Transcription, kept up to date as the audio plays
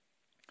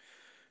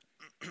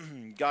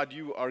God,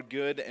 you are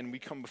good, and we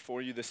come before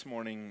you this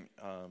morning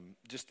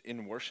just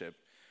in worship.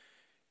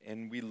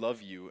 And we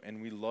love you,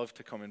 and we love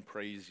to come and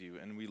praise you,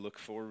 and we look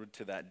forward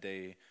to that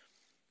day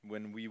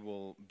when we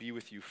will be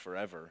with you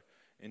forever,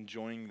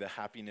 enjoying the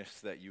happiness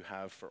that you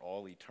have for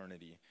all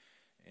eternity.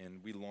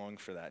 And we long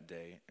for that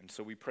day. And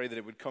so we pray that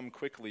it would come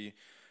quickly.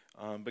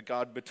 But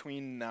God,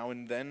 between now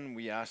and then,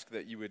 we ask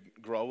that you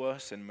would grow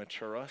us and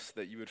mature us,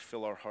 that you would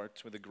fill our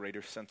hearts with a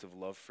greater sense of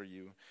love for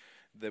you,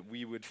 that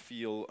we would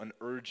feel an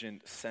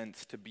urgent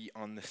sense to be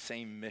on the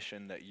same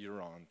mission that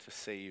you're on, to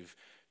save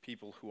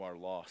people who are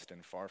lost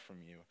and far from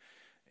you.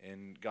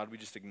 And God, we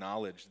just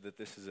acknowledge that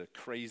this is a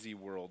crazy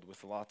world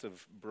with lots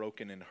of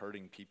broken and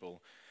hurting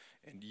people.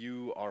 And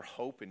you are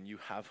hope, and you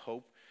have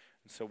hope.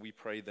 And so we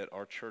pray that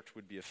our church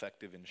would be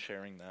effective in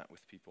sharing that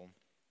with people.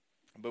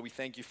 But we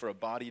thank you for a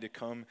body to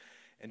come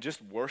and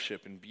just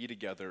worship and be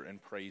together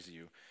and praise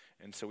you.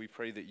 And so we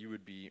pray that you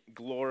would be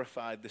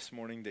glorified this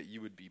morning, that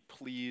you would be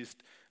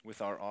pleased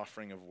with our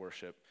offering of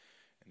worship.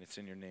 And it's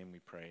in your name we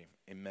pray.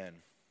 Amen.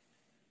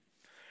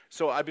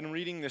 So I've been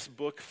reading this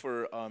book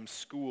for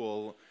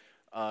school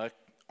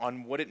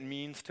on what it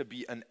means to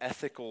be an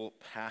ethical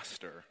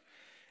pastor.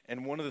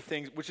 And one of the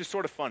things, which is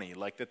sort of funny,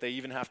 like that they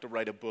even have to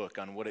write a book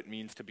on what it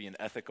means to be an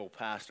ethical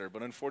pastor.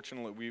 But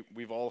unfortunately,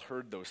 we've all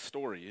heard those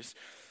stories.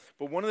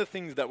 But one of the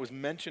things that was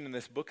mentioned in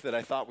this book that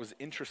I thought was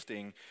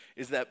interesting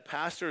is that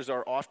pastors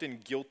are often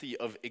guilty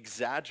of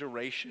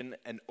exaggeration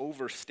and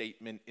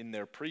overstatement in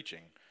their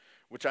preaching,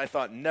 which I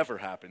thought never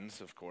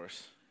happens, of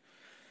course.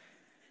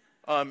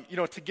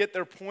 To get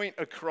their point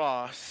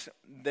across,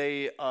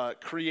 they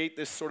create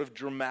this sort of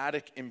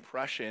dramatic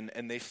impression,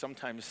 and they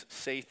sometimes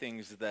say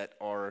things that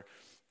are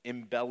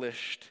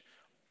embellished,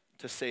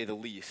 to say the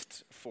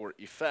least, for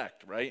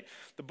effect, right?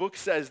 The book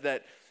says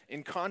that,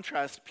 in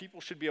contrast,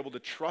 people should be able to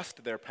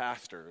trust their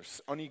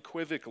pastors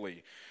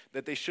unequivocally,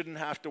 that they shouldn't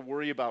have to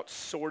worry about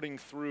sorting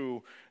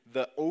through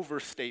the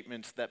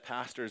overstatements that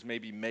pastors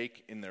maybe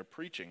make in their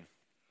preaching.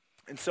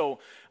 And so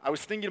I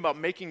was thinking about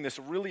making this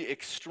really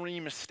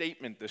extreme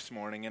statement this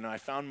morning, and I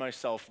found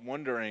myself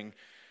wondering,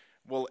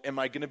 well, am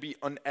I going to be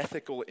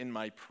unethical in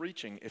my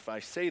preaching if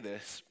I say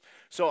this?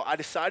 So I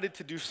decided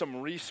to do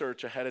some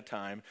research ahead of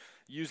time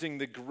using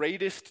the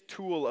greatest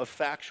tool of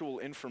factual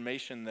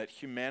information that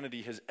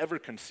humanity has ever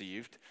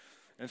conceived.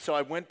 And so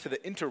I went to the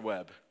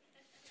interweb.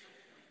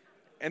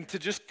 And to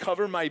just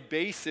cover my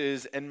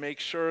bases and make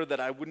sure that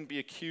I wouldn't be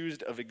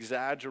accused of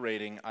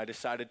exaggerating, I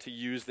decided to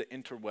use the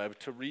interweb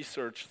to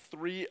research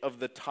 3 of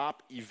the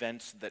top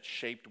events that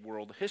shaped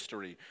world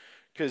history,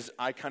 because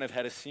I kind of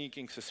had a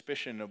sneaking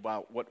suspicion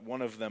about what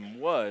one of them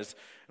was,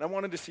 and I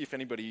wanted to see if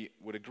anybody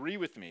would agree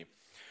with me.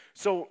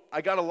 So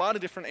I got a lot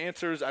of different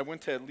answers. I went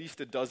to at least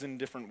a dozen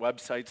different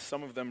websites,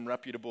 some of them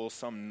reputable,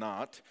 some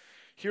not.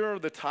 Here are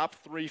the top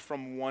 3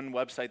 from one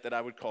website that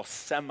I would call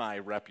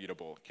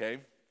semi-reputable, okay?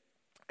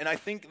 And I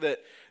think that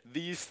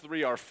these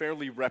 3 are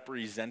fairly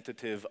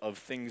representative of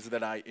things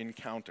that I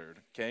encountered,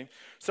 okay?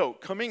 So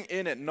coming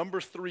in at number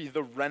 3,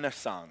 the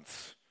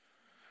Renaissance.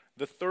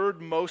 The 3rd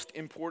most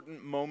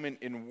important moment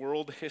in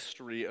world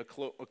history,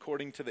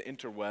 according to the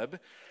interweb.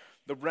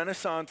 The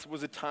Renaissance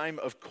was a time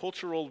of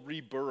cultural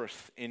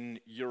rebirth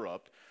in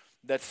Europe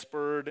that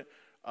spurred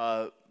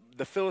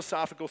the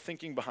philosophical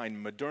thinking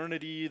behind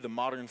modernity, the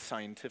modern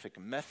scientific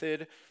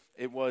method.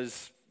 It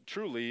was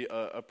truly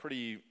a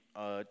pretty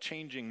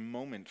changing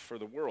moment for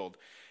the world.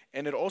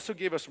 And it also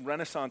gave us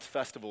Renaissance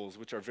festivals,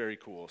 which are very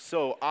cool.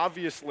 So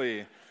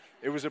obviously,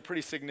 it was a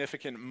pretty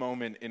significant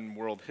moment in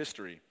world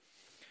history.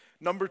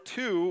 Number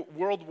 2,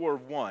 World War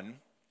I.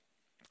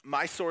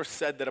 My source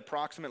said that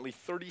approximately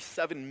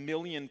 37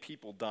 million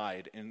people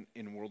died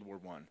in World War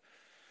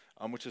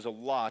I, which is a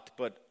lot,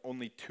 but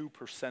only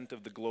 2%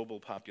 of the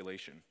global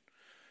population.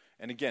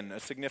 And again,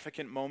 a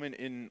significant moment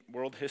in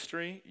world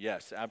history?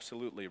 Yes,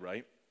 absolutely,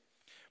 right?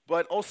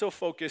 But also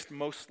focused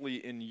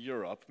mostly in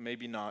Europe,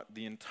 maybe not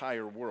the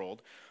entire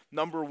world.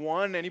 Number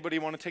 1, anybody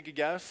want to take a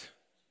guess?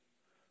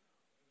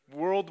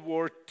 World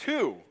War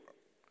II,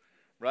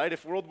 right?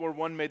 If World War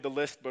I made the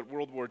list, but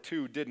World War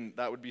II didn't,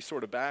 that would be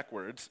sort of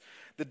backwards.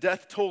 The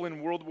death toll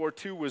in World War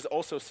II was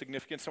also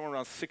significant, somewhere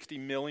around 60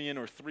 million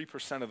or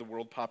 3% of the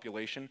world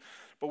population.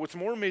 But what's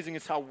more amazing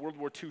is how World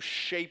War II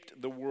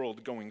shaped the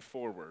world going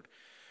forward.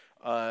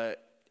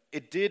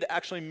 It did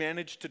actually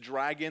manage to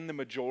drag in the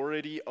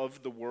majority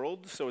of the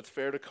world, so it's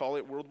fair to call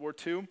it World War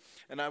II.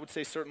 And I would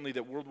say certainly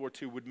that World War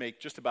II would make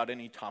just about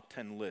any top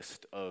 10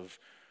 list of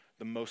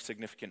the most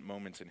significant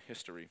moments in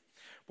history.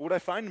 But what I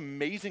find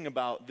amazing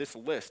about this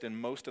list and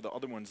most of the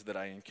other ones that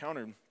I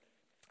encountered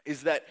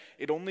is that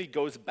it only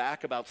goes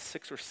back about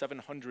 600 or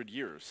 700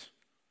 years.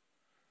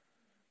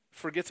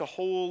 Forgets a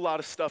whole lot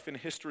of stuff in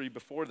history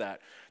before that.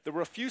 There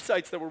were a few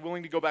sites that were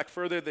willing to go back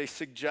further. They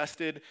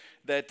suggested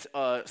that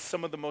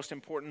some of the most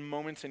important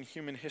moments in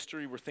human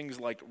history were things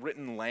like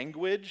written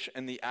language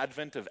and the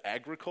advent of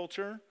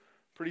agriculture.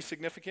 Pretty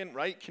significant,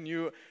 right? Can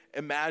you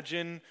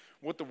imagine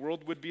what the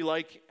world would be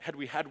like had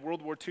we had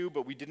World War II,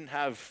 but we didn't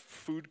have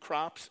food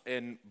crops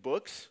and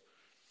books?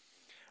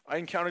 I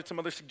encountered some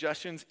other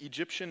suggestions.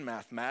 Egyptian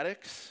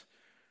mathematics,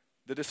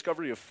 the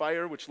discovery of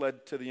fire, which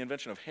led to the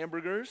invention of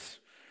hamburgers,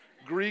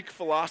 Greek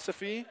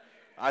philosophy.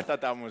 I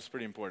thought that one was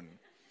pretty important.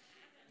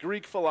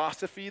 Greek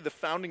philosophy, the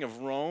founding of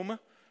Rome.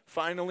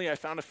 Finally, I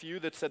found a few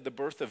that said the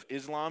birth of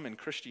Islam and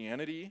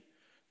Christianity,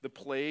 the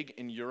plague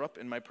in Europe,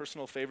 and my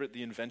personal favorite,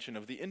 the invention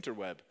of the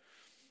interweb,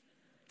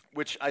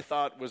 which I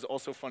thought was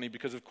also funny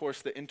because, of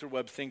course, the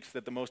interweb thinks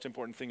that the most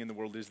important thing in the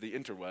world is the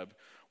interweb.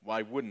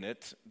 Why wouldn't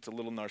it? It's a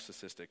little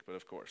narcissistic, but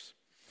of course.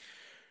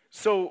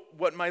 So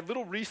what my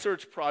little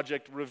research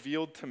project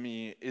revealed to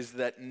me is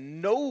that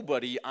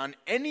nobody on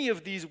any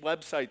of these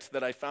websites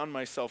that I found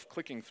myself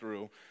clicking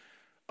through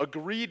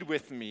agreed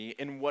with me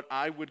in what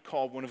I would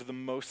call one of the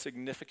most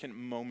significant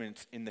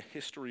moments in the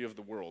history of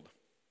the world.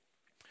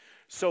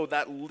 So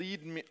that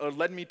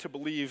led me to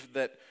believe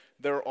that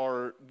there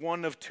are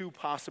one of two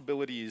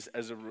possibilities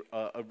as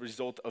a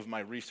result of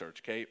my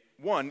research, okay?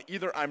 One,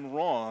 either I'm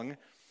wrong,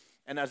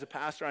 and as a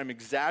pastor, I'm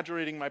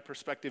exaggerating my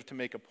perspective to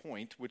make a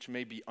point, which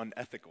may be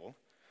unethical.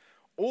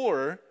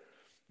 Or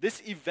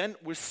this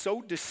event was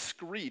so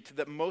discreet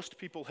that most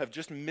people have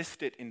just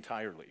missed it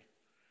entirely.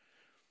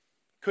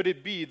 Could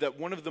it be that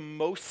one of the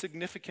most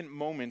significant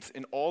moments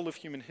in all of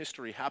human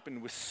history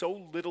happened with so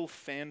little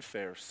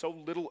fanfare, so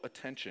little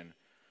attention,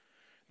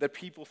 that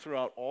people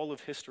throughout all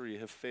of history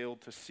have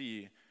failed to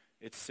see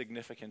its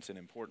significance and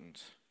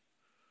importance?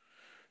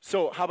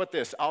 So how about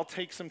this? I'll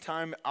take some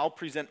time. I'll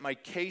present my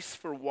case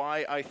for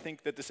why I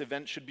think that this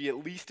event should be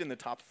at least in the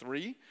top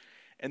 3,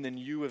 and then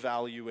you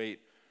evaluate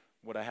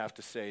what I have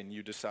to say and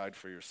you decide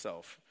for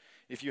yourself.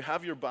 If you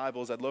have your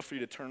Bibles, I'd love for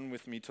you to turn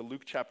with me to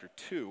Luke chapter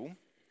 2.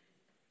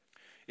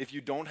 If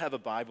you don't have a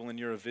Bible and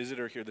you're a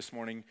visitor here this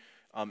morning,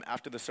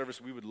 after the service,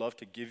 we would love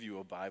to give you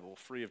a Bible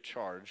free of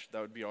charge.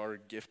 That would be our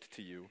gift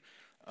to you.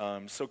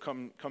 So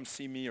come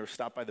see me or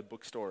stop by the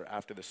bookstore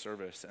after the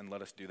service and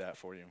let us do that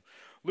for you.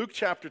 Luke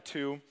chapter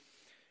 2,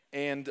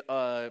 and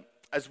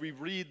as we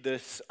read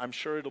this, I'm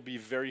sure it'll be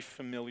very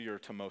familiar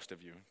to most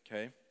of you,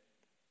 okay?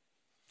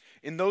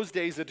 In those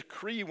days, a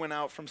decree went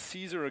out from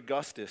Caesar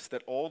Augustus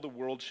that all the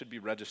world should be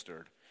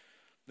registered.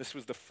 This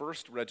was the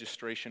first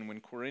registration when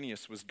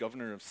Quirinius was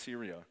governor of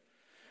Syria.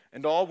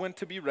 And all went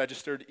to be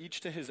registered, each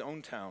to his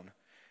own town.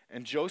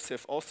 And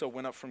Joseph also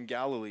went up from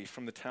Galilee,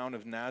 from the town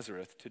of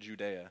Nazareth to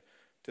Judea,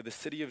 to the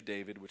city of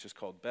David, which is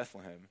called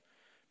Bethlehem,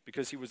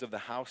 because he was of the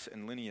house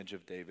and lineage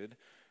of David,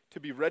 to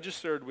be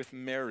registered with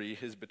Mary,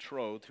 his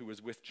betrothed, who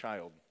was with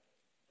child.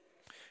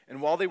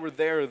 And while they were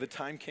there, the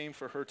time came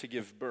for her to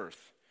give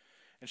birth.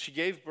 And she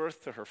gave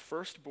birth to her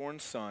firstborn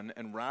son,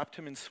 and wrapped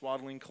him in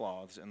swaddling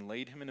cloths, and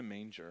laid him in a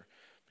manger,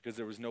 because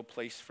there was no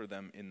place for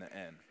them in the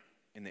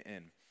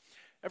inn.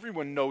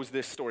 Everyone knows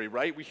this story,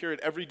 right? We hear it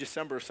every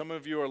December. Some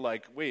of you are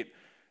like, wait,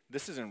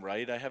 this isn't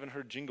right. I haven't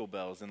heard Jingle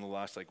Bells in the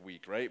last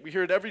week, right? We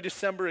hear it every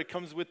December. It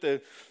comes with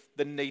the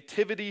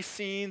nativity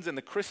scenes and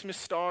the Christmas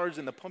stars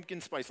and the pumpkin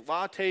spice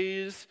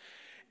lattes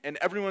and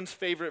everyone's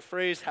favorite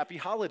phrase, Happy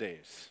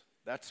Holidays.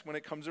 That's when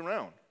it comes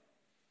around.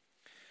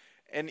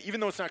 And even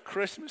though it's not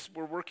Christmas,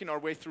 we're working our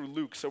way through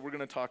Luke, so we're going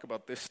to talk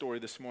about this story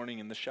this morning,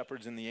 and the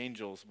shepherds and the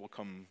angels will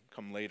come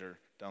later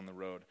down the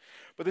road.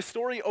 But the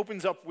story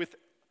opens up with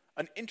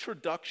an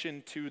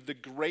introduction to the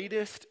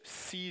greatest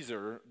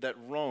Caesar that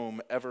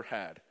Rome ever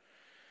had.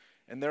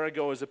 And there I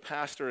go as a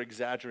pastor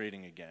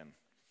exaggerating again,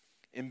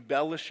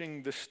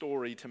 embellishing the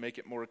story to make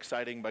it more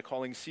exciting by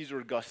calling Caesar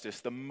Augustus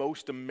the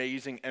most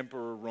amazing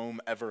emperor Rome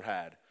ever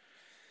had.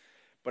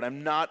 But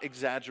I'm not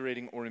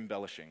exaggerating or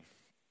embellishing.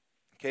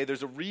 Okay,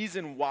 there's a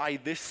reason why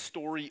this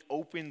story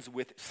opens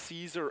with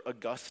Caesar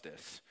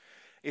Augustus.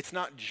 It's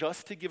not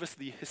just to give us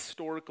the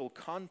historical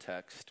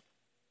context,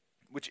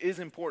 which is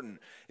important.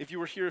 If you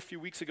were here a few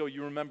weeks ago,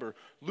 you remember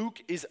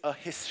Luke is a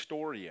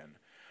historian.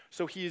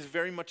 So he is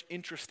very much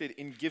interested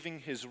in giving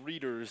his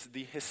readers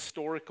the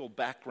historical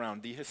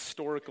background, the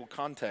historical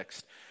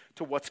context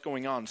to what's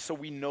going on, so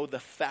we know the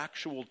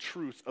factual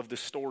truth of the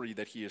story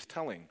that he is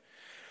telling.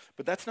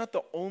 But that's not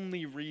the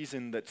only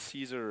reason that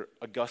Caesar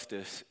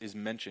Augustus is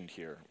mentioned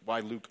here, why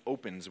Luke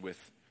opens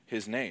with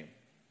his name.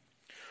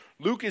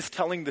 Luke is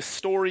telling the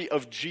story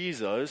of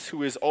Jesus,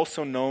 who is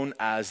also known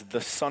as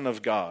the Son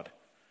of God.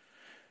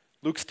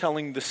 Luke's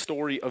telling the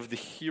story of the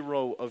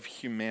hero of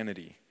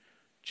humanity,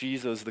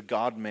 Jesus, the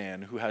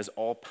God-man, who has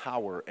all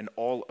power and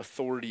all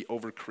authority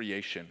over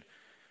creation,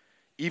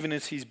 even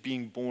as he's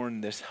being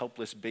born, this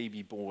helpless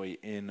baby boy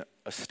in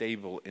a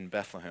stable in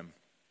Bethlehem.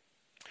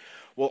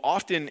 Well,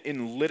 often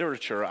in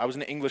literature, I was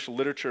an English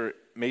literature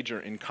major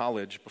in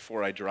college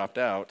before I dropped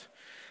out,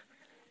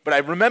 but I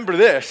remember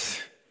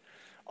this.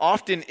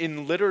 Often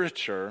in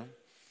literature,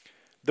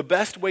 the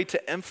best way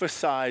to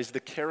emphasize the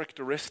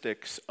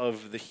characteristics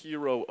of the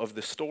hero of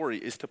the story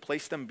is to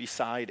place them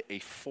beside a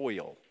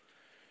foil.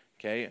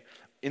 Okay?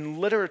 In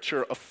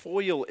literature, a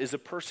foil is a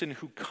person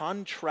who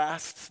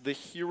contrasts the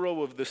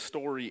hero of the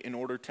story in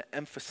order to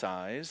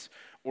emphasize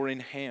or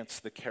enhance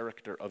the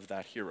character of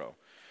that hero.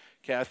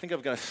 Okay, I think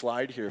I've got a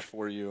slide here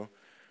for you.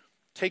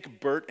 Take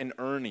Bert and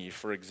Ernie,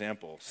 for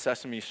example,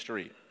 Sesame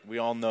Street. We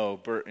all know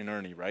Bert and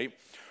Ernie, right?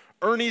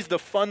 Ernie's the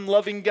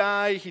fun-loving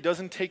guy. He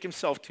doesn't take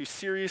himself too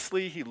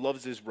seriously. He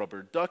loves his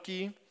rubber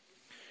ducky.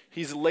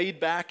 He's laid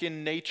back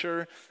in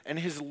nature, and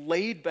his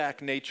laid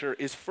back nature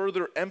is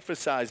further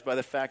emphasized by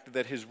the fact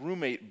that his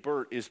roommate,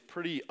 Bert, is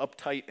pretty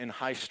uptight and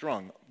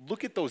high-strung.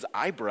 Look at those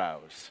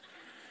eyebrows.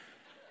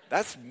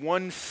 That's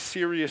one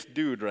serious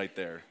dude right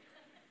there.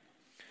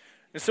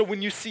 And so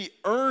when you see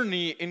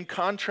Ernie in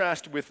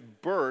contrast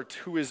with Bert,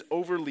 who is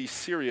overly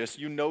serious,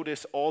 you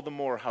notice all the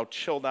more how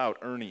chilled out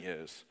Ernie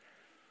is.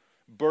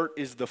 Bert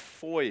is the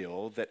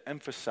foil that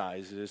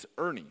emphasizes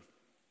Ernie,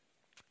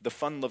 the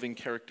fun-loving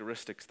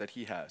characteristics that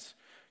he has.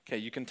 Okay,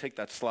 you can take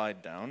that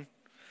slide down.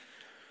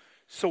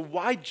 So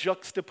why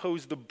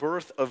juxtapose the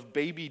birth of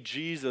baby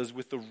Jesus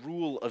with the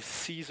rule of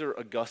Caesar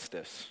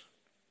Augustus?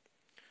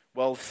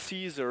 Well,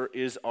 Caesar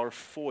is our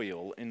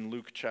foil in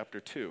Luke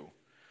chapter 2.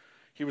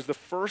 He was the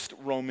first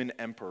Roman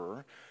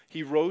emperor.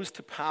 He rose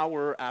to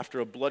power after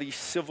a bloody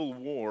civil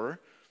war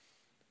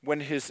when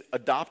his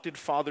adopted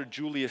father,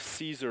 Julius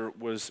Caesar,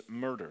 was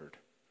murdered.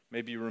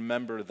 Maybe you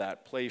remember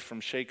that play from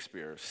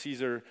Shakespeare.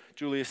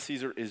 Julius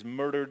Caesar is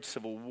murdered,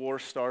 civil war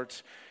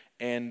starts,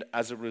 and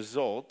as a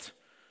result,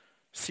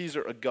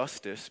 Caesar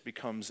Augustus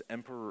becomes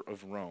emperor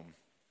of Rome.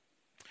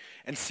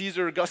 And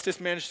Caesar Augustus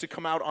managed to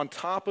come out on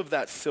top of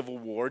that civil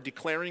war,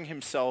 declaring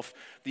himself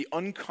the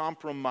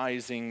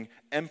uncompromising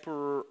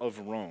emperor of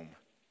Rome.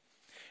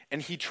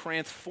 And he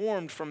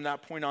transformed from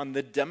that point on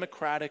the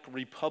democratic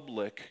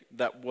republic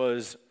that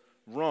was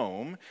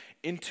Rome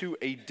into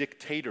a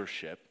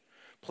dictatorship,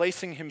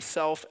 placing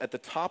himself at the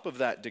top of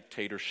that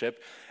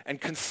dictatorship and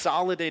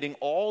consolidating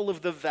all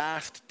of the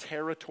vast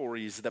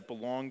territories that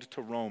belonged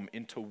to Rome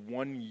into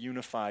one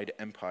unified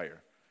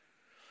empire.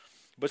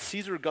 But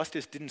Caesar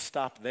Augustus didn't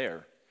stop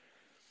there.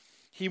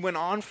 He went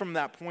on from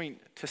that point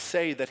to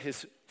say that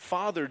his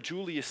father,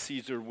 Julius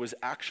Caesar, was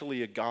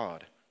actually a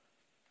god,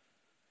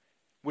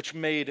 which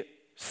made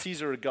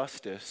Caesar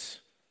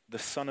Augustus the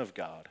son of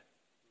God.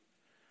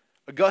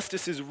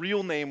 Augustus'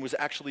 real name was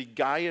actually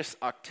Gaius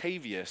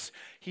Octavius.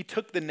 He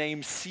took the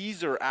name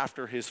Caesar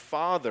after his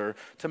father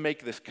to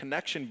make this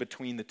connection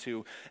between the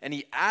two, and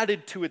he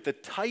added to it the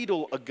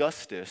title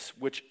Augustus,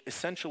 which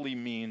essentially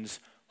means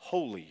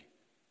holy,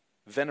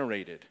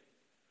 venerated.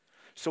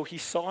 So he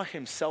saw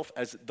himself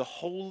as the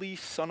holy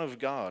Son of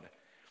God,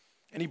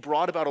 and he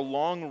brought about a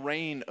long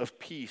reign of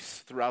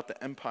peace throughout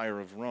the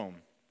empire of Rome.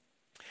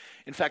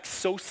 In fact,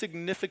 so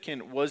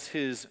significant was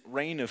his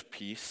reign of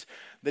peace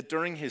that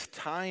during his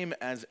time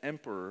as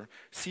emperor,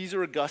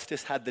 Caesar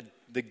Augustus had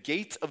the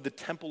gates of the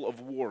Temple of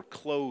War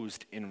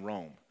closed in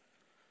Rome.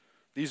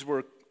 These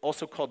were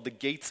also called the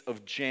gates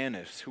of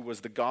Janus, who was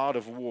the god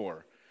of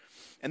war.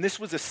 And this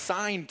was a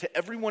sign to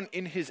everyone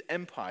in his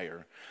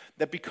empire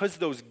that because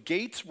those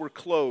gates were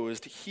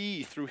closed,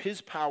 he, through his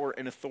power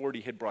and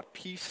authority, had brought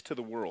peace to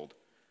the world.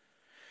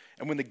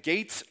 And when the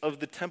gates of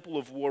the Temple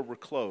of War were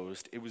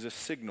closed, it was a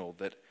signal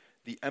that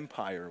the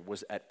empire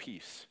was at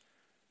peace.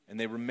 And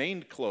they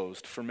remained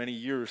closed for many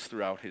years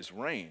throughout his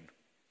reign.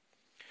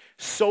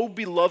 So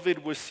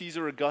beloved was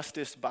Caesar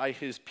Augustus by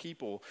his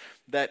people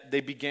that they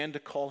began to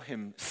call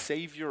him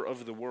Savior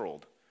of the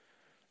world.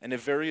 And at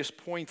various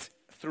points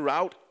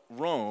throughout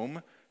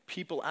Rome,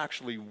 people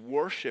actually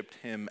worshiped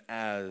him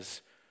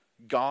as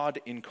God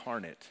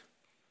incarnate,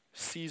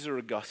 Caesar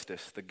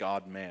Augustus, the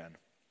God-man.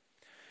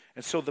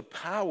 And so the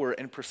power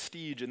and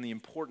prestige and the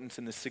importance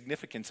and the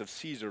significance of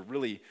Caesar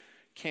really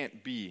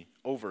can't be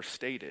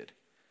overstated.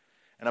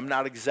 And I'm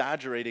not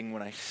exaggerating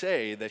when I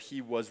say that he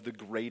was the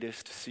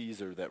greatest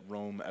Caesar that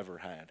Rome ever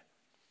had.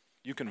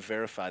 You can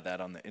verify that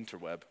on the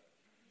interweb.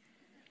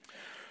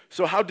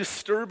 So how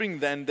disturbing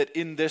then that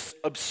in this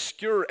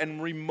obscure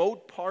and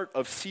remote part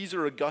of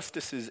Caesar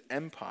Augustus's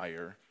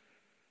empire,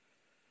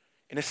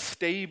 in a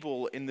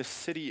stable in the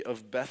city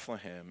of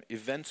Bethlehem,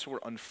 events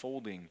were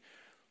unfolding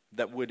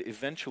that would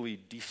eventually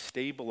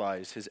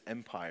destabilize his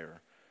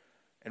empire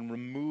and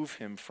remove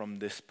him from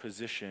this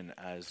position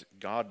as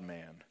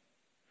God-man.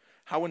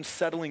 How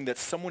unsettling that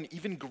someone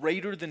even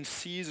greater than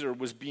Caesar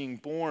was being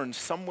born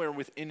somewhere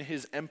within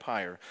his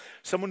empire,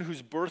 someone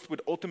whose birth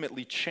would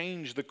ultimately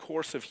change the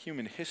course of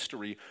human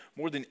history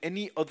more than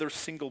any other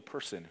single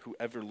person who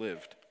ever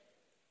lived.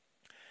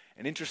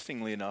 And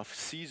interestingly enough,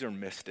 Caesar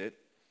missed it,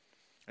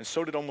 and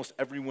so did almost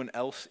everyone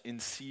else in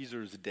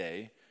Caesar's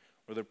day,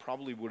 or there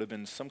probably would have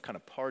been some kind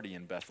of party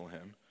in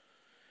Bethlehem.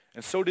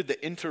 And so did the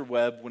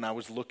interweb when I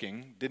was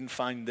looking. Didn't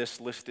find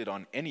this listed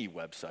on any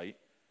website.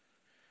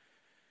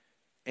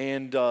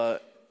 And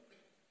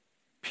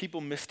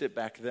people missed it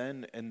back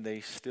then, and they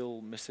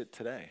still miss it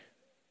today,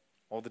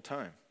 all the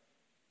time.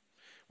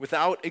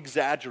 Without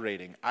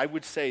exaggerating, I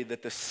would say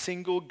that the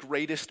single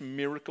greatest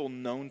miracle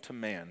known to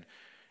man,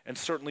 and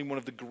certainly one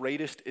of the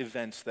greatest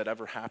events that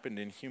ever happened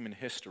in human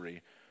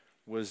history,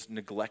 was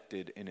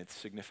neglected in its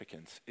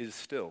significance, is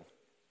still.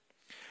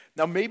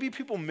 Now, maybe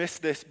people miss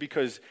this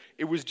because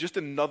it was just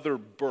another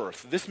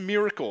birth. This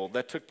miracle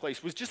that took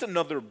place was just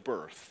another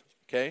birth,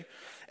 okay?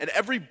 And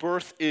every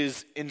birth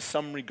is, in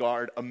some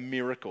regard, a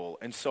miracle.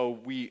 And so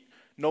we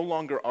no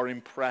longer are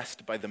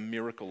impressed by the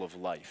miracle of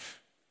life.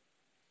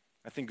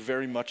 I think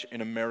very much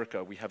in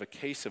America we have a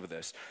case of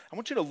this. I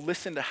want you to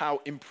listen to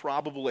how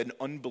improbable and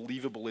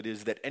unbelievable it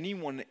is that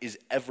anyone is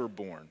ever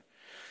born.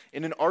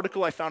 In an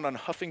article I found on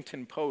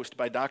Huffington Post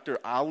by Dr.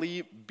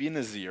 Ali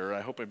Benazir, I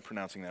hope I'm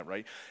pronouncing that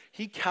right,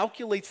 he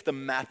calculates the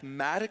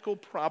mathematical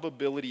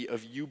probability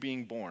of you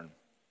being born.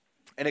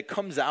 And it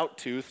comes out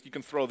to, you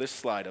can throw this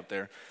slide up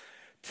there,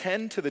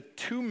 10 to the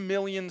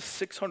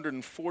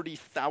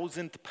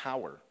 2,640,000th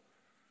power.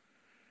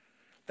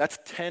 That's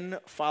 10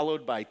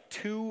 followed by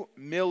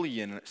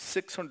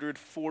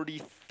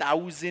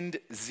 2,640,000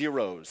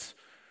 zeros.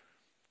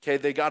 Okay,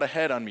 they got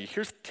ahead on me.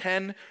 Here's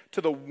 10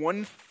 to the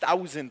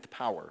 1,000th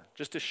power,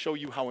 just to show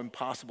you how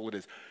impossible it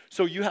is.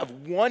 So you have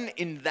 1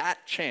 in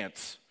that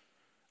chance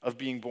of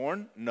being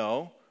born?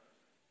 No.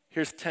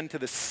 Here's 10 to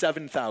the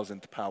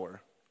 7,000th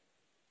power.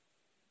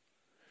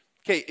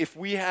 Okay, if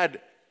we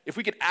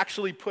could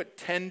actually put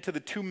 10 to the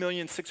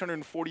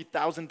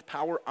 2,640,000th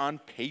power on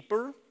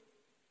paper,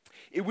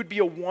 it would be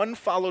a 1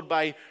 followed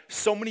by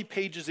so many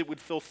pages it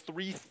would fill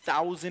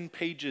 3,000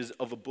 pages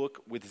of a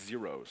book with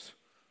zeros.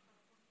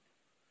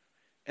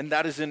 And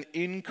that is an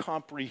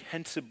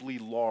incomprehensibly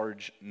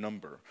large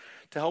number.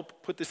 To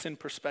help put this in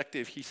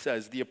perspective, he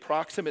says, the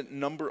approximate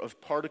number of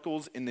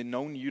particles in the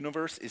known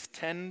universe is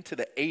 10 to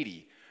the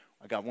 80.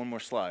 I got one more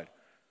slide.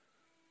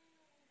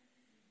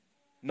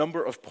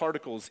 Number of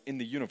particles in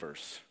the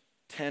universe,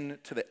 10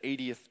 to the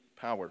 80th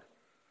power.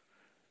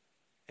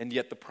 And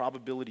yet the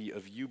probability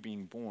of you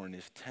being born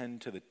is 10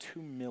 to the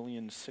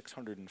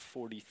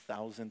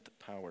 2,640,000th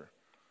power.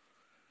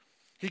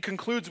 He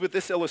concludes with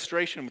this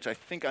illustration, which I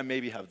think I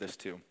maybe have this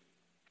too.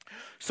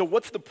 So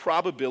what's the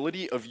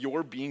probability of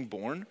your being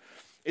born?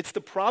 It's the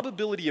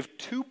probability of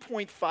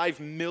 2.5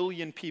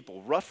 million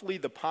people, roughly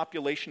the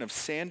population of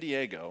San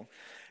Diego,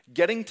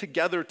 getting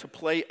together to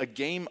play a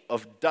game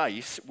of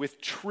dice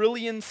with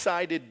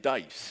trillion-sided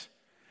dice.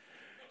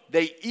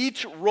 They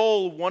each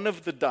roll one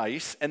of the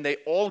dice, and they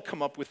all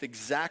come up with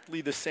exactly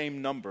the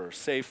same number,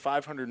 say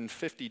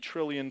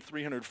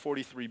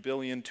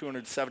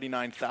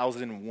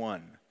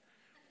 550,343,279,001.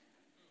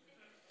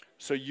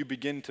 So you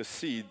begin to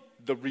see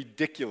the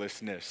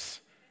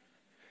ridiculousness.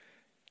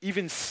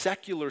 Even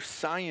secular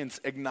science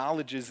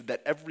acknowledges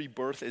that every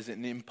birth is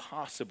an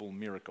impossible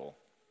miracle.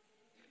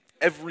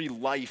 Every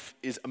life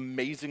is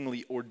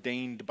amazingly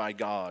ordained by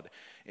God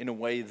in a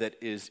way that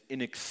is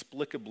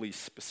inexplicably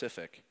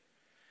specific.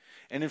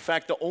 And in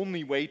fact, the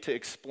only way to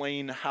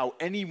explain how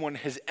anyone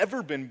has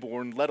ever been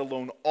born, let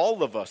alone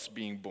all of us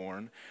being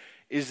born,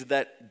 is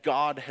that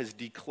God has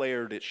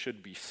declared it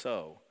should be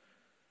so.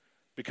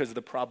 Because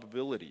the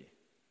probability,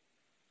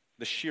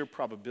 the sheer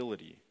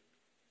probability,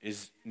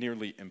 is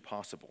nearly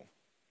impossible.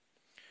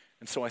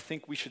 And so I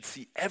think we should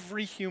see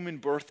every human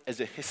birth as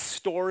a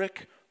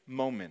historic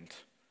moment.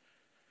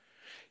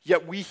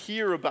 Yet we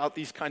hear about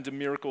these kinds of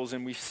miracles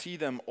and we see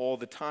them all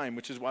the time,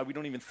 which is why we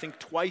don't even think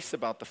twice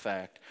about the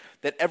fact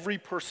that every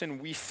person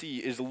we see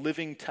is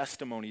living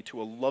testimony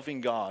to a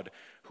loving God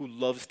who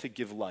loves to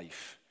give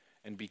life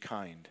and be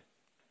kind.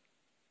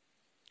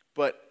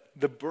 But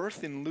the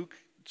birth in Luke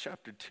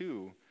chapter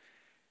 2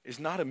 is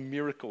not a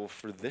miracle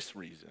for this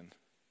reason.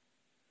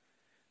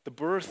 The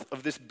birth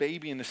of this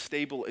baby in a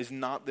stable is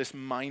not this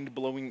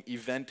mind-blowing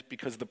event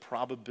because the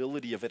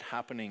probability of it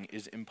happening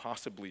is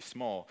impossibly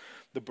small.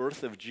 The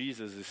birth of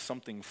Jesus is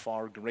something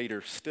far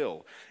greater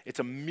still. It's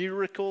a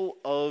miracle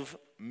of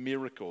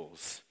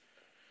miracles.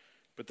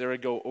 But there I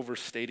go,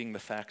 overstating the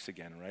facts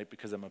again, right?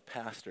 Because I'm a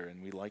pastor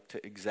and we like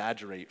to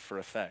exaggerate for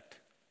effect.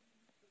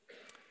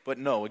 But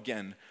no,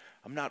 again,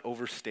 I'm not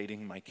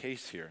overstating my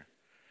case here.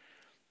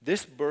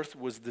 This birth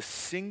was the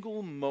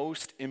single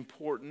most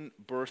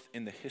important birth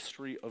in the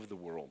history of the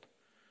world.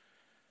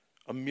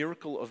 A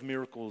miracle of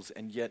miracles,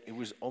 and yet it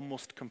was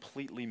almost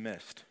completely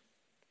missed.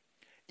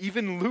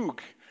 Even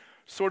Luke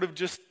sort of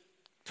just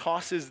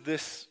tosses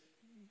this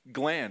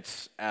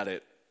glance at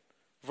it.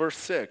 Verse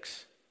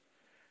 6,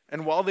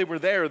 and while they were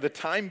there, the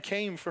time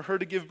came for her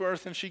to give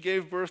birth, and she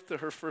gave birth to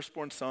her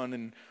firstborn son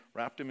and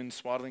wrapped him in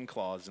swaddling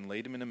cloths and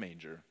laid him in a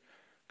manger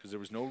because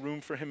there was no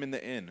room for him in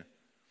the inn.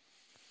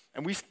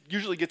 And we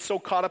usually get so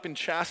caught up in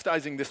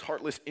chastising this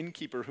heartless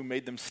innkeeper who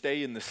made them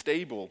stay in the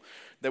stable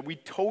that we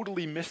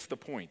totally miss the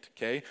point,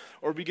 okay?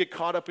 Or we get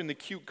caught up in the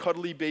cute,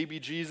 cuddly baby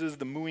Jesus,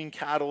 the mooing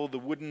cattle, the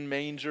wooden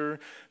manger,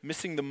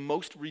 missing the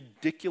most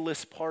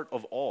ridiculous part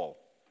of all,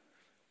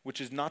 which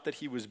is not that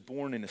he was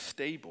born in a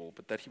stable,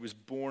 but that he was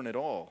born at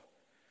all.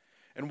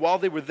 And while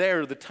they were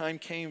there, the time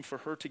came for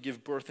her to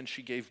give birth, and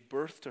she gave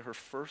birth to her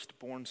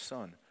firstborn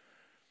son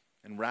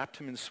and wrapped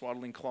him in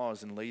swaddling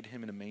cloths and laid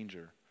him in a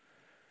manger.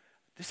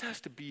 This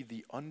has to be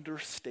the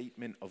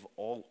understatement of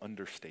all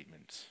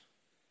understatements.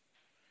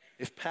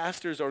 If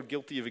pastors are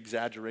guilty of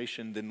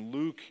exaggeration, then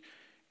Luke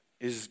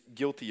is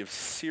guilty of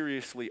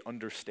seriously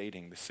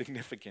understating the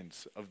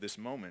significance of this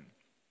moment.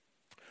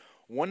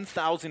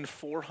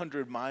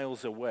 1,400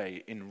 miles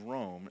away in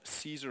Rome,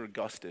 Caesar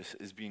Augustus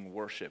is being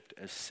worshipped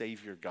as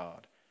Savior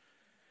God.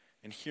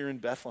 And here in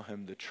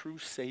Bethlehem, the true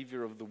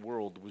Savior of the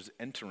world was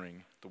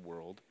entering the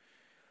world.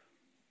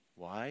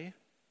 Why?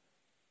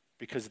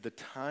 Because the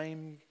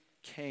time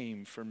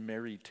came for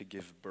Mary to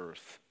give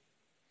birth.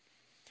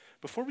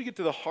 Before we get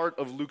to the heart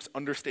of Luke's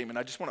understatement,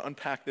 I just want to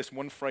unpack this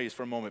one phrase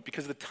for a moment,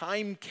 because the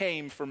time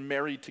came for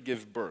Mary to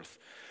give birth.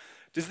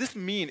 Does this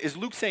mean, is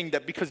Luke saying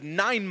that because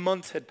 9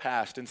 months had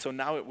passed and so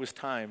now it was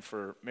time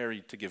for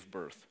Mary to give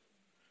birth?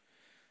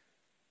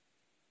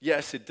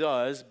 Yes, it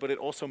does, but it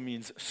also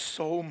means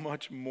so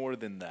much more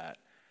than that,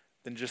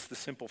 than just the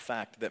simple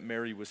fact that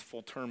Mary was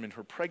full term in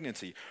her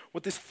pregnancy.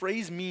 What this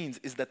phrase means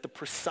is that the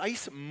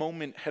precise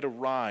moment had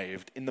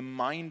arrived in the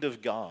mind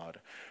of God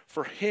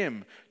for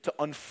him to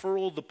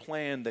unfurl the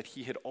plan that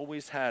he had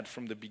always had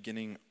from the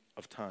beginning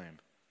of time.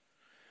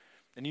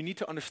 And you need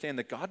to understand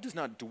that God does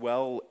not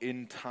dwell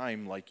in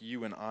time like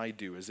you and I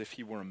do, as if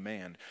he were a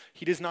man.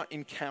 He does not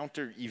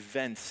encounter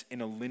events in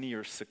a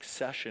linear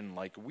succession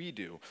like we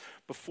do.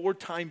 Before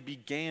time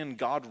began,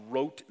 God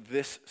wrote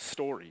this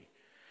story.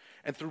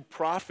 And through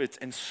prophets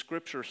and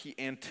scripture, he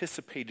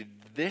anticipated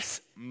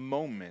this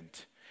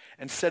moment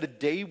and said a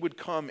day would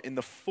come in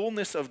the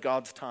fullness of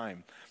God's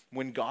time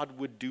when God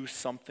would do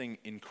something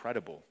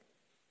incredible.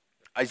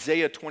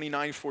 Isaiah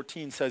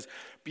 29:14 says,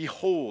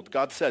 "Behold,"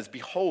 God says,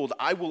 "Behold,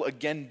 I will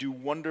again do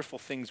wonderful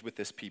things with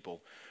this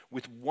people,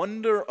 with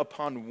wonder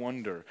upon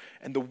wonder,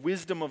 and the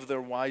wisdom of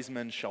their wise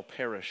men shall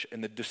perish,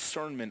 and the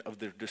discernment of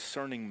their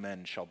discerning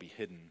men shall be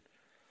hidden."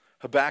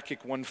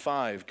 Habakkuk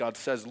 1:5, God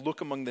says, "Look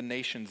among the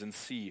nations and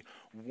see,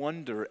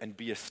 wonder and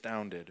be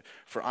astounded,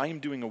 for I am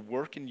doing a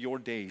work in your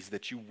days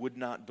that you would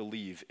not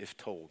believe if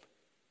told."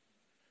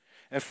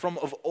 And from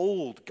of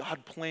old,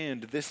 God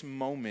planned this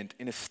moment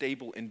in a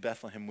stable in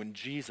Bethlehem when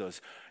Jesus,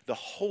 the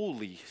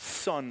holy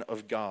Son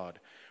of God,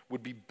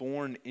 would be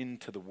born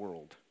into the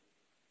world.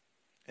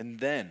 And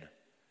then,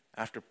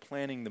 after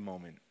planning the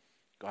moment,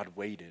 God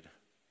waited,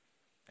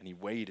 and he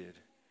waited,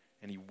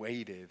 and he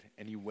waited,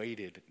 and he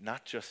waited,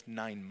 not just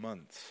 9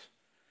 months,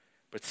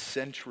 but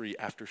century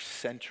after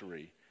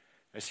century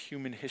as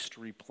human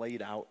history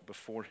played out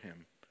before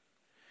him.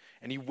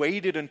 And he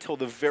waited until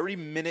the very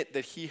minute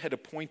that he had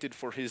appointed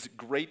for his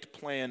great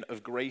plan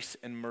of grace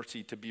and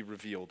mercy to be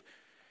revealed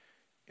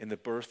in the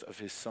birth of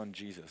his son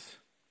Jesus.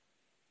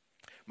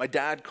 My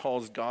dad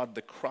calls God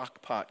the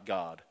crockpot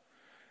God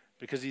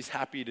because he's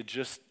happy to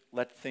just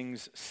let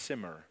things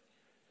simmer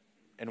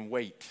and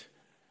wait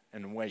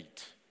and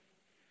wait.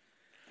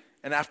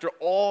 And after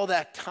all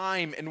that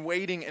time and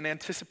waiting and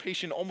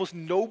anticipation, almost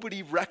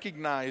nobody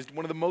recognized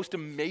one of the most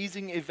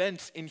amazing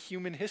events in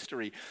human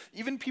history.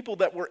 Even people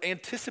that were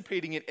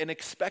anticipating it and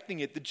expecting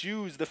it, the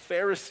Jews, the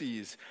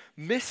Pharisees,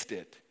 missed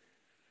it.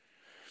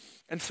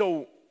 And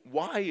so,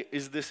 why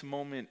is this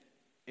moment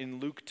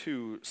in Luke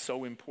 2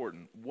 so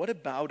important? What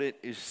about it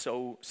is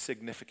so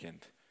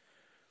significant?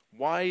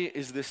 Why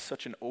is this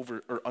such an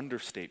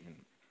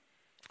understatement?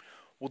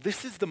 Well,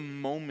 this is the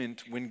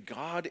moment when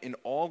God, in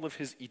all of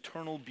his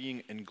eternal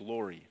being and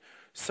glory,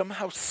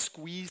 somehow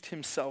squeezed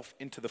himself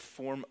into the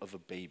form of a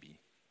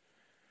baby.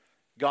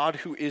 God,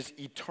 who is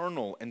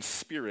eternal and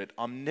spirit,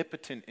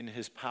 omnipotent in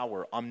his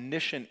power,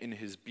 omniscient in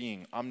his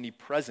being,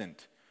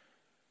 omnipresent,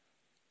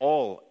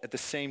 all at the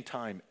same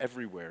time,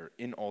 everywhere,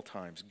 in all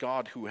times.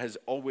 God, who has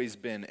always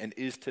been and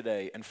is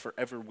today and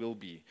forever will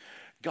be.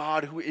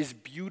 God, who is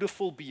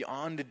beautiful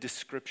beyond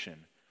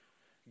description,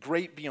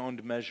 great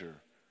beyond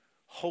measure,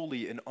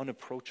 holy and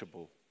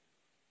unapproachable.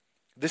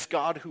 This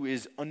God who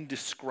is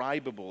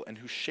undescribable and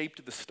who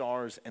shaped the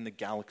stars and the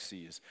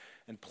galaxies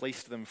and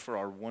placed them for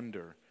our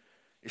wonder,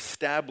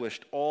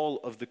 established all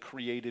of the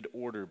created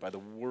order by the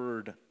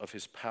word of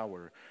his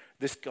power.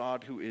 This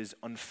God who is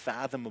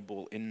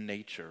unfathomable in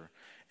nature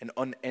and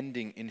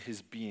unending in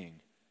his being.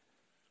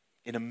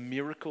 In a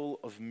miracle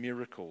of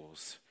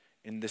miracles,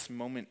 in this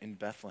moment in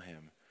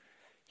Bethlehem,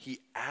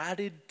 he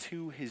added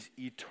to his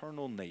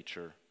eternal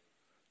nature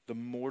the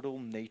mortal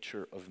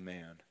nature of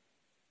man.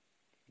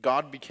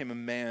 God became a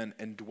man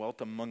and dwelt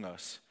among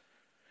us.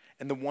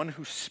 And the one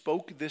who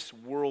spoke this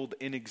world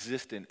in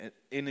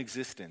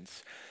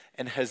existence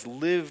and has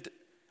lived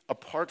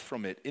apart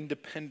from it,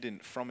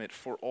 independent from it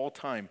for all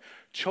time,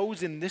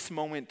 chose in this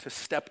moment to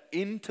step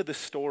into the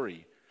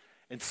story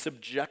and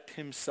subject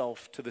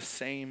himself to the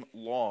same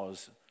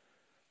laws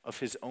of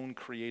his own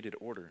created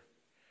order.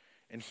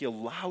 And he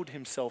allowed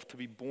himself to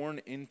be born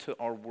into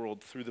our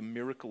world through the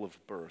miracle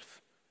of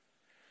birth.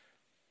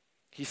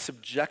 He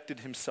subjected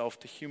himself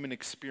to human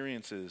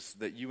experiences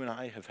that you and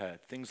I have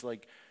had, things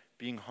like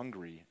being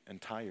hungry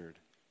and tired,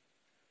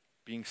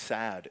 being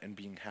sad and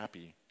being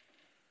happy.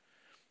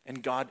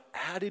 And God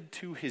added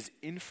to his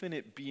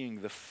infinite being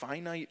the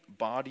finite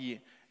body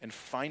and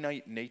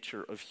finite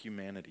nature of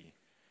humanity,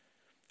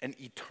 and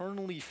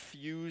eternally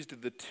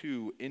fused the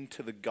two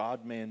into the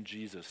God-man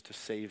Jesus to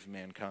save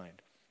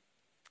mankind.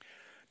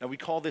 Now we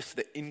call this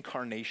the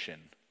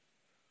incarnation.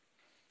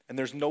 And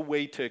there's no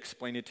way to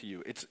explain it to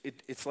you.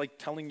 It's like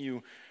telling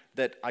you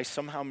that I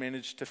somehow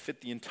managed to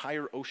fit the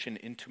entire ocean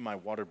into my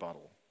water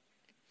bottle.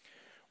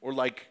 Or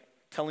like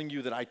telling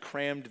you that I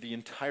crammed the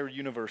entire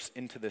universe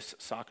into this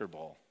soccer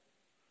ball.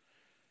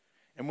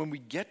 And when we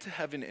get to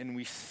heaven and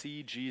we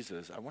see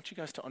Jesus, I want you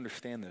guys to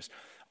understand this.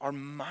 Our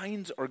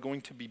minds are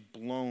going to be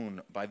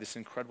blown by this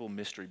incredible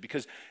mystery,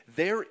 because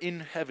there in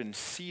heaven,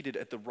 seated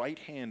at the right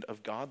hand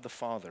of God the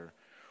Father,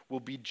 will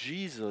be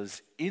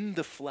Jesus in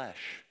the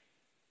flesh,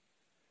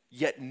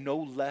 yet no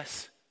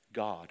less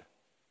God.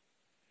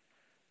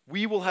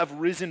 We will have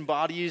risen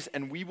bodies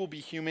and we will be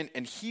human,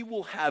 and he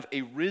will have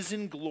a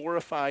risen,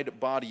 glorified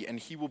body and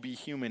he will be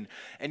human.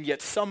 And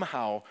yet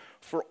somehow,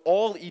 for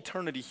all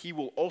eternity, he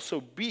will also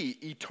be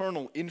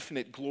eternal,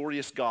 infinite,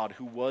 glorious God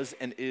who was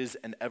and is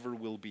and ever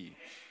will be.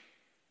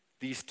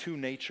 These two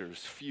natures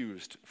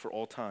fused for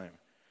all time.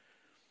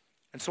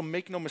 And so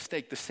make no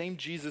mistake, the same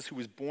Jesus who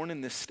was born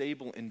in this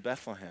stable in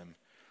Bethlehem,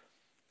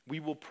 we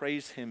will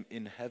praise him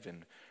in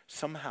heaven.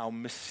 Somehow,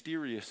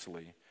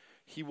 mysteriously,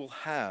 he will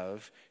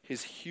have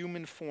his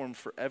human form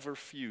forever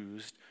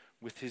fused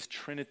with his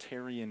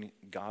Trinitarian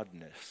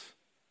godness.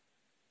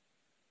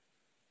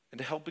 And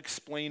to help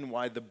explain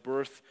why the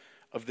birth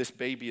of this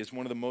baby is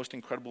one of the most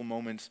incredible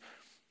moments,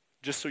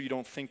 just so you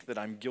don't think that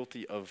I'm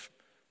guilty of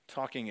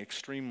talking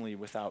extremely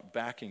without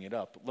backing it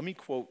up, let me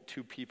quote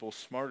two people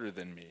smarter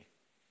than me.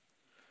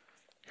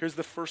 Here's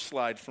the first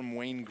slide from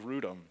Wayne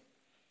Grudem.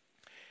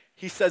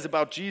 He says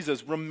about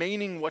Jesus,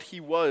 remaining what he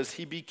was,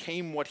 he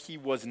became what he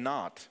was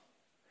not.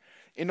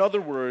 In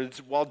other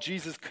words, while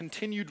Jesus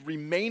continued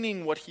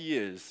remaining what he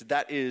is,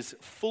 that is,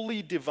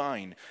 fully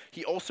divine,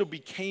 he also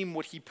became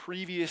what he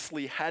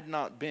previously had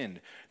not been,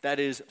 that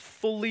is,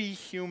 fully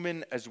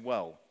human as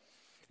well.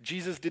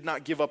 Jesus did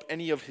not give up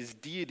any of his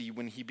deity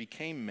when he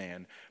became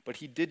man, but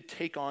he did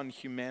take on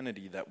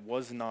humanity that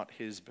was not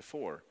his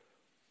before.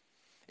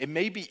 It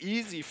may be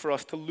easy for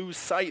us to lose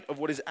sight of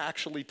what is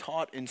actually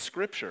taught in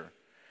Scripture.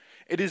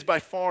 It is by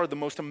far the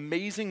most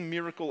amazing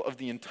miracle of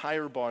the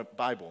entire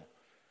Bible.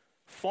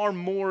 Far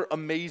more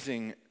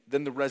amazing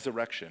than the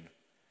resurrection,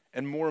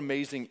 and more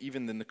amazing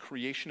even than the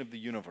creation of the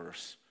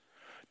universe.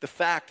 The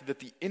fact that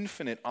the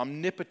infinite,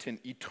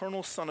 omnipotent,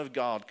 eternal Son of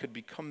God could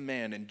become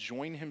man and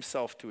join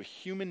himself to a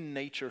human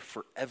nature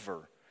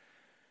forever,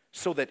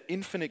 so that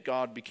infinite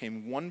God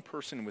became one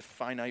person with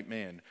finite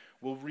man,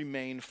 will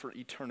remain for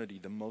eternity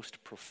the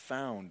most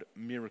profound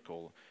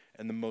miracle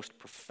and the most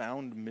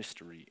profound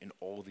mystery in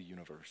all the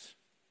universe.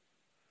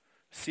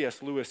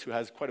 C.S. Lewis, who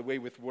has quite a way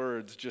with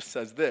words, just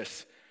says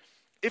this: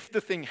 if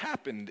the thing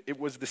happened, it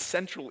was the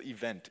central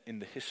event in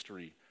the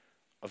history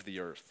of the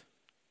earth.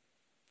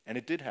 And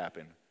it did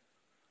happen.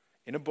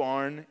 In a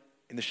barn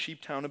in the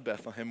sheep town of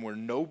Bethlehem where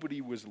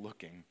nobody was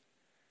looking.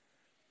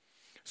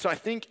 So I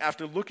think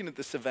after looking at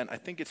this event, I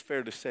think it's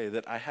fair to say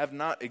that I have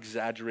not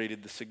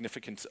exaggerated the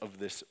significance of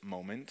this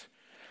moment.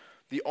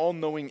 The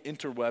all-knowing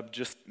interweb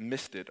just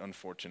missed it,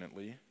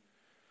 unfortunately.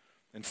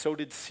 And so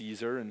did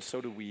Caesar, and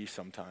so do we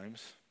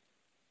sometimes.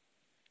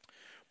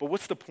 But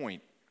what's the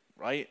point,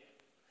 right?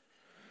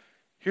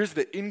 Here's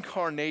the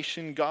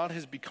incarnation. God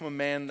has become a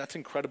man. That's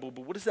incredible.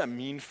 But what does that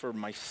mean for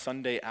my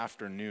Sunday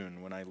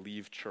afternoon when I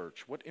leave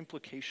church? What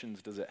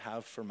implications does it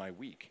have for my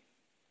week?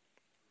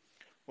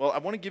 Well, I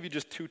want to give you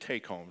just two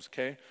take-homes,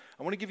 okay?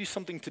 I want to give you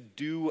something to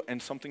do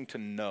and something to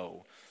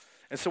know.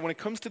 And so when it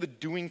comes to the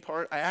doing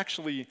part, I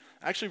actually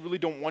really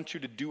don't want you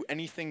to do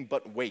anything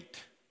but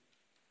wait.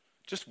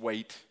 Just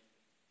wait.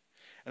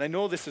 And I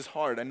know this is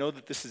hard. I know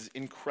that this is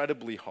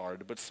incredibly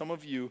hard. But some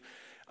of you,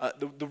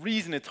 the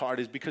reason it's hard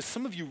is because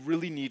some of you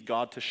really need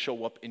God to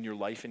show up in your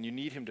life, and you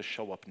need him to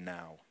show up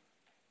now.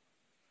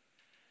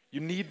 You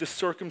need the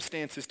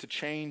circumstances to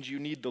change. You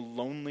need the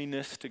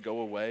loneliness to go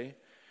away.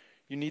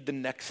 You need the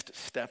next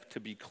step to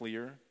be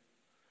clear.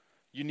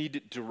 You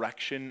need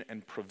direction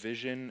and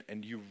provision,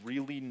 and you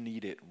really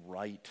need it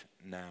right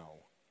now.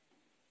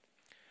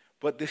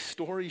 But this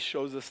story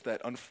shows us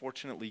that,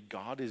 unfortunately,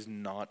 God is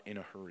not in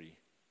a hurry.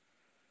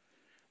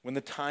 When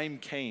the time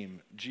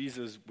came,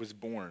 Jesus was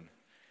born.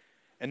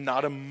 And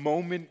not a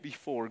moment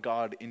before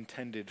God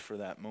intended for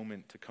that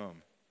moment to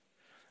come.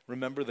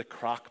 Remember the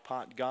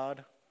crock-pot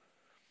God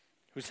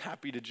who's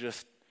happy to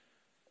just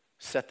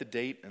set the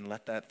date and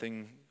let that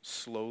thing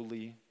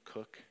slowly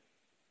cook?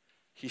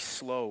 He's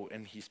slow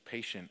and he's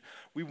patient.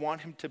 We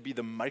want him to be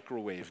the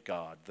microwave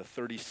God, the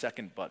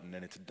 30-second button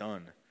and it's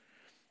done.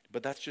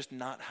 But that's just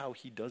not how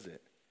he does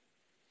it.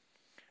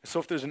 So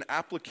if there's an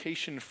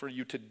application for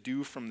you to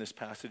do from this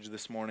passage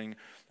this morning,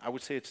 I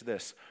would say it's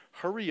this: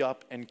 hurry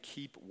up and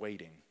keep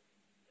waiting.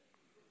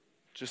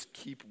 Just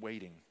keep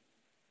waiting.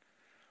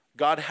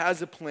 God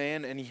has a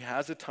plan and he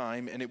has a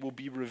time, and it will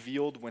be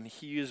revealed when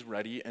he is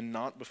ready and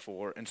not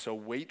before. And so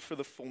wait for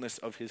the fullness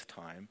of his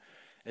time,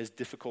 as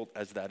difficult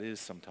as that is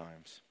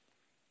sometimes.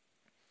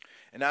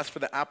 And as for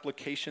the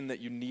application that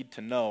you need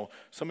to know,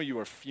 some of you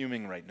are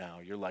fuming right now.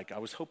 You're like, I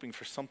was hoping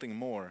for something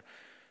more.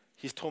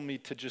 He's told me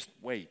to just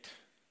wait.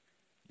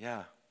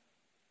 Yeah.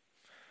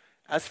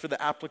 As for the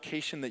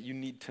application that you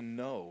need to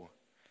know,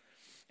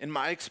 in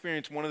my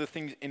experience, one of the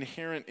things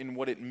inherent in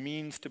what it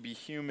means to be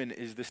human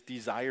is this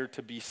desire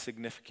to be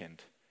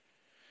significant.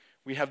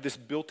 We have this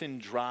built-in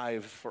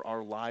drive for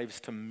our lives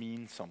to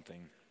mean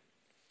something,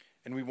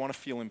 and we want to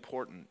feel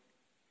important.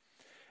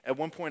 At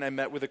one point, I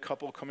met with a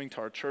couple coming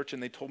to our church,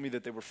 and they told me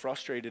that they were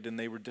frustrated and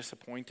they were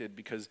disappointed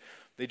because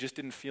they just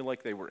didn't feel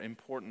like they were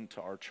important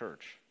to our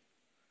church.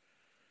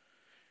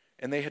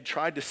 And they had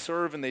tried to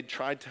serve and they'd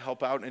tried to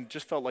help out, and it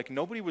just felt like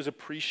nobody was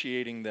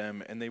appreciating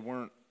them, and they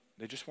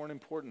just weren't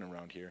important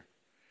around here.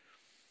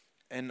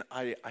 And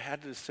I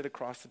had to sit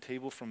across the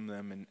table from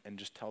them and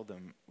just tell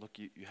them, look,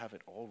 you have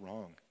it all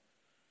wrong.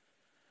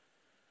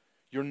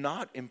 You're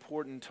not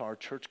important to our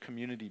church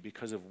community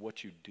because of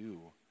what you do.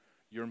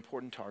 You're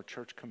important to our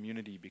church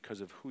community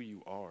because of who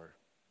you are.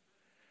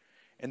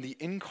 And the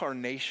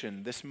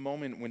incarnation, this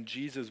moment when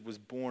Jesus was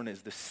born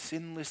as the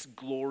sinless,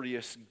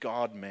 glorious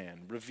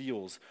God-man,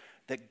 reveals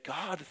that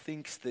God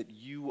thinks that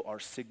you are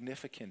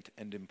significant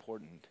and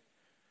important.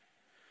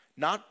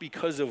 Not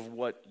because of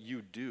what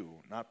you do,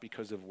 not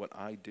because of what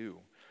I do,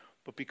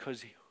 but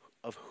because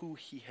of who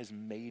he has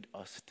made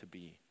us to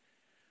be.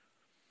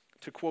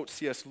 To quote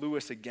C.S.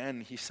 Lewis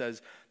again, he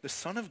says, "The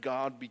Son of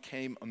God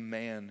became a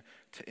man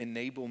to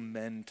enable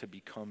men to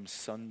become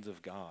sons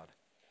of God."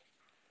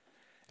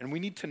 And we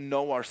need to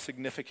know our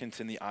significance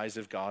in the eyes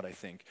of God, I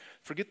think.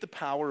 Forget the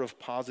power of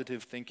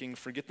positive thinking.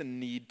 Forget the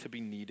need to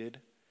be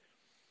needed.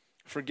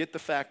 Forget the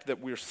fact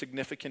that we're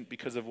significant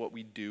because of what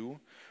we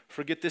do.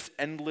 Forget this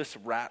endless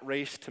rat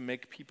race to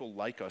make people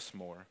like us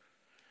more,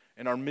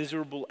 and our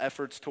miserable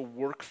efforts to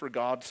work for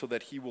God so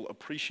that he will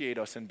appreciate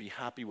us and be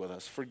happy with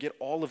us. Forget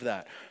all of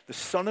that. The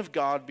Son of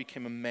God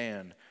became a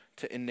man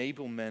to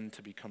enable men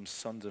to become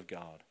sons of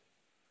God.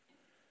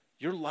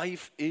 Your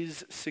life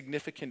is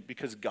significant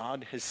because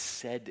God has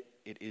said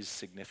it is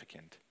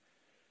significant.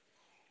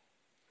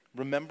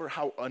 Remember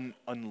how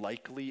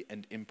unlikely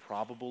and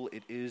improbable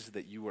it is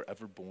that you were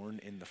ever born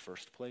in the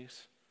first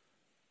place?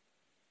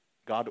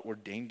 God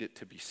ordained it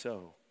to be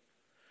so.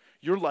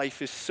 Your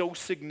life is so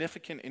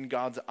significant in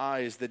God's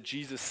eyes that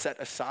Jesus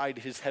set aside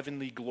his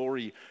heavenly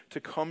glory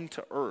to come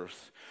to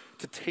earth,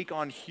 to take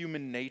on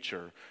human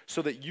nature,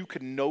 so that you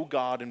could know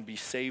God and be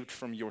saved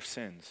from your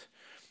sins.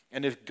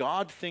 And if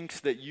God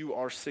thinks that you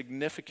are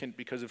significant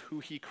because of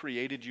who he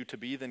created you to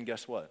be, then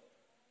guess what?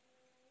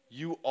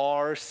 You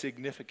are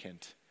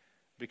significant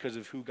because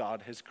of who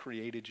God has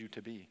created you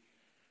to be.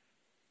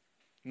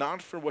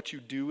 Not for what you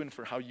do and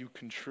for how you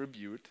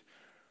contribute,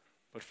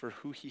 but for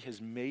who he has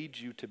made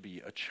you to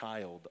be, a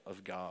child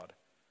of God,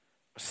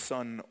 a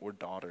son or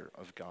daughter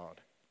of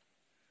God.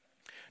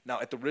 Now,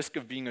 at the risk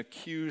of being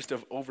accused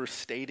of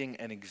overstating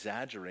and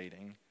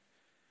exaggerating,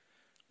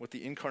 what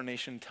the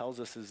incarnation tells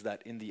us is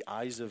that in the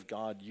eyes of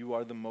God, you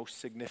are the most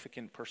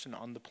significant person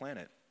on the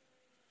planet.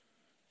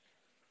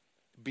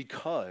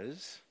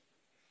 Because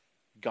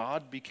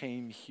God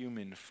became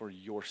human for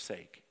your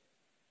sake.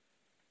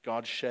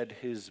 God shed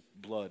his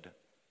blood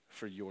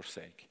for your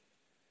sake.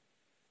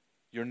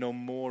 You're no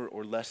more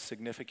or less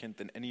significant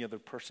than any other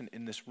person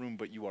in this room,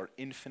 but you are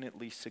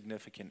infinitely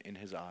significant in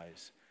his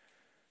eyes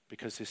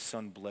because his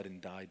son bled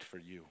and died for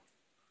you.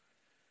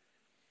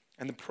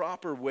 And the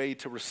proper way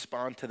to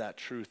respond to that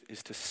truth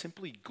is to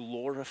simply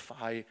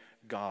glorify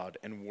God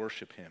and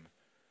worship him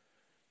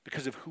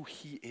because of who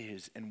he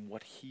is and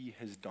what he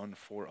has done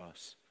for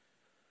us.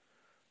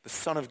 The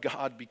Son of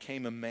God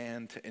became a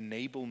man to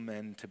enable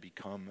men to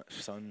become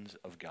sons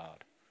of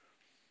God.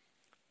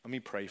 Let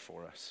me pray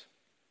for us.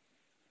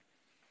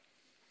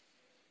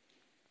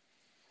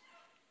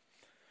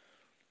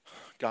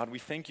 God, we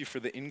thank you for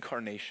the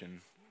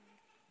incarnation,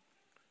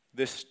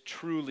 this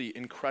truly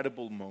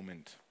incredible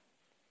moment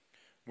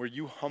where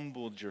you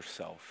humbled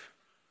yourself,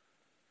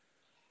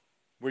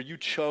 where you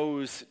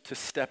chose to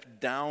step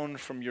down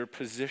from your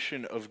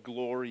position of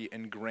glory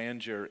and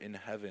grandeur in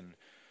heaven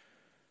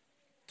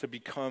to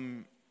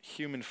become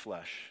human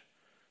flesh,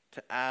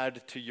 to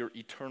add to your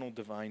eternal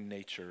divine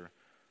nature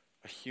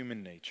a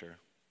human nature.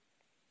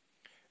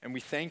 And we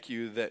thank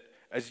you that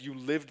as you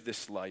lived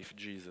this life,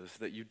 Jesus,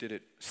 that you did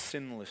it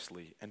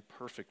sinlessly and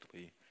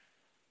perfectly.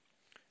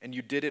 And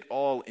you did it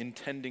all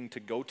intending to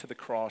go to the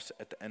cross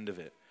at the end of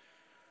it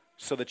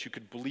so that you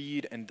could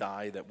bleed and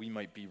die that we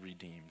might be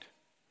redeemed.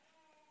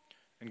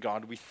 And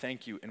God, we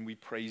thank you and we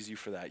praise you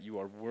for that. You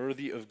are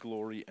worthy of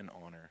glory and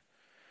honor.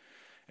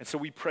 And so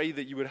we pray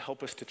that you would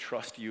help us to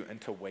trust you and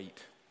to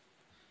wait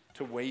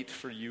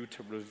for you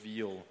to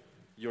reveal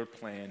your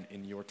plan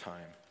in your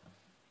time.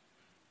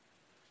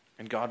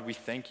 And God, we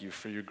thank you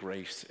for your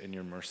grace and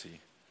your mercy.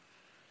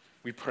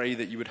 We pray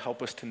that you would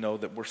help us to know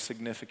that we're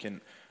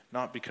significant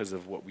not because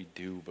of what we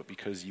do, but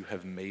because you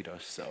have made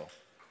us so.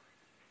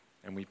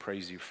 And we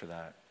praise you for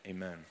that.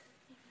 Amen.